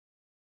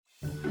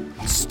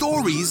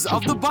Stories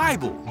of the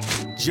Bible.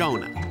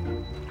 Jonah.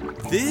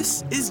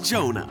 This is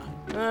Jonah.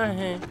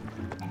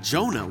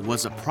 Jonah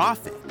was a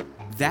prophet.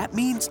 That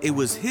means it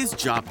was his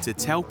job to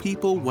tell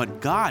people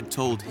what God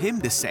told him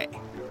to say.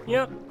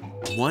 Yep.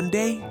 One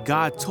day,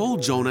 God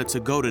told Jonah to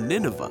go to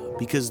Nineveh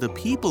because the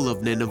people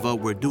of Nineveh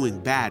were doing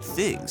bad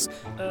things.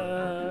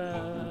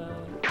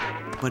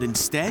 But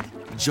instead,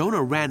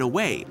 Jonah ran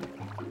away.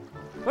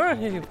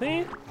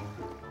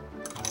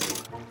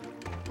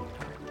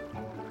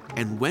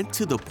 And went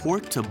to the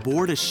port to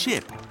board a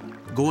ship,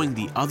 going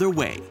the other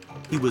way.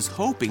 He was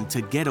hoping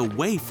to get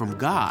away from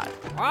God.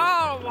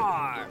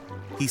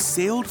 He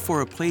sailed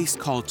for a place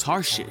called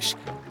Tarshish.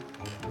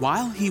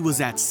 While he was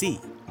at sea,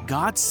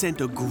 God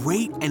sent a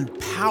great and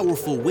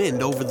powerful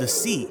wind over the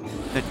sea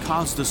that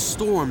caused a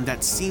storm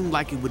that seemed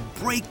like it would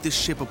break the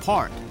ship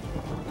apart.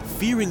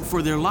 Fearing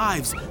for their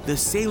lives, the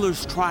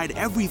sailors tried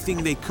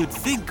everything they could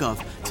think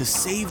of to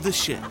save the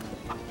ship.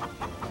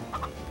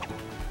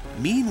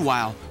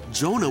 Meanwhile,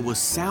 Jonah was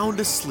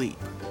sound asleep,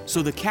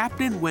 so the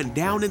captain went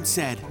down and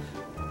said,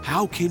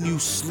 "How can you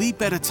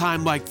sleep at a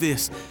time like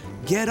this?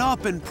 Get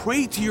up and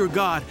pray to your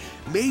God.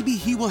 Maybe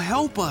he will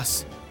help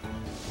us."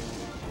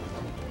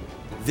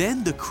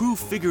 Then the crew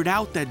figured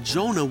out that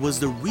Jonah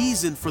was the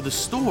reason for the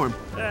storm.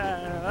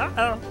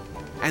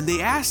 And they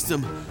asked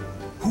him,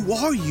 "Who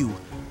are you?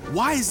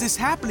 Why is this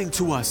happening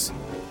to us?"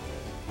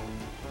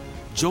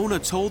 Jonah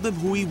told them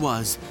who he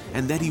was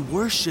and that he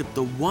worshiped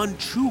the one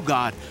true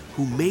God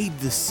who made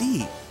the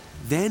sea.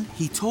 Then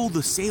he told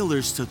the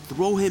sailors to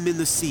throw him in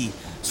the sea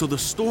so the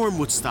storm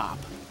would stop.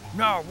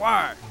 No,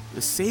 why?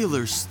 The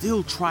sailors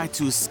still tried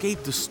to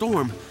escape the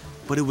storm,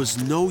 but it was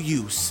no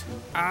use.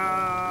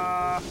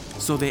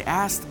 So they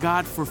asked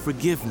God for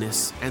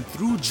forgiveness and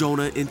threw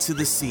Jonah into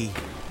the sea.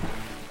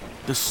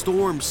 The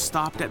storm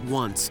stopped at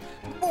once.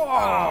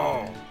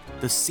 Whoa!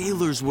 The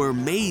sailors were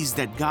amazed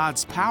at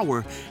God's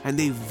power and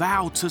they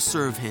vowed to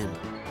serve him.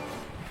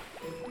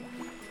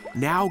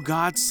 Now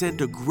God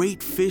sent a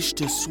great fish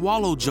to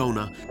swallow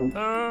Jonah.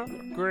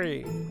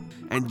 Great.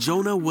 And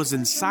Jonah was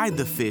inside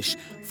the fish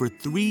for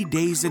 3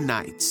 days and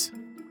nights.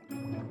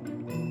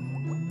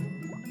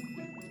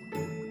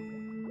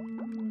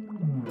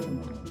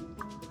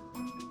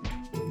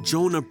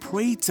 Jonah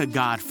prayed to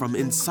God from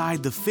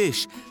inside the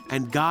fish,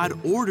 and God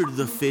ordered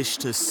the fish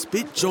to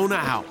spit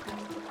Jonah out.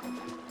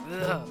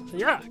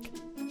 Yuck.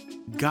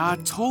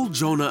 God told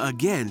Jonah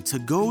again to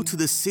go to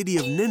the city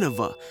of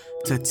Nineveh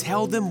to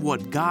tell them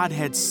what God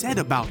had said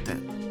about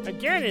them. I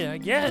get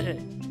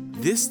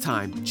it. This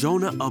time,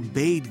 Jonah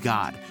obeyed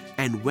God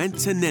and went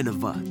to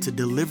Nineveh to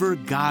deliver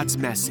God's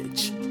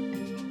message.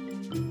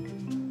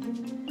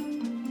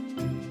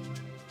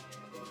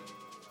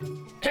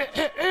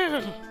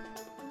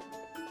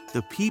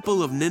 The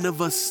people of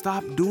Nineveh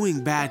stopped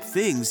doing bad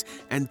things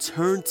and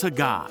turned to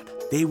God.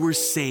 They were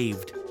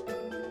saved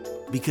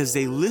because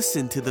they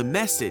listened to the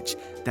message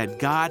that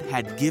God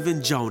had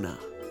given Jonah.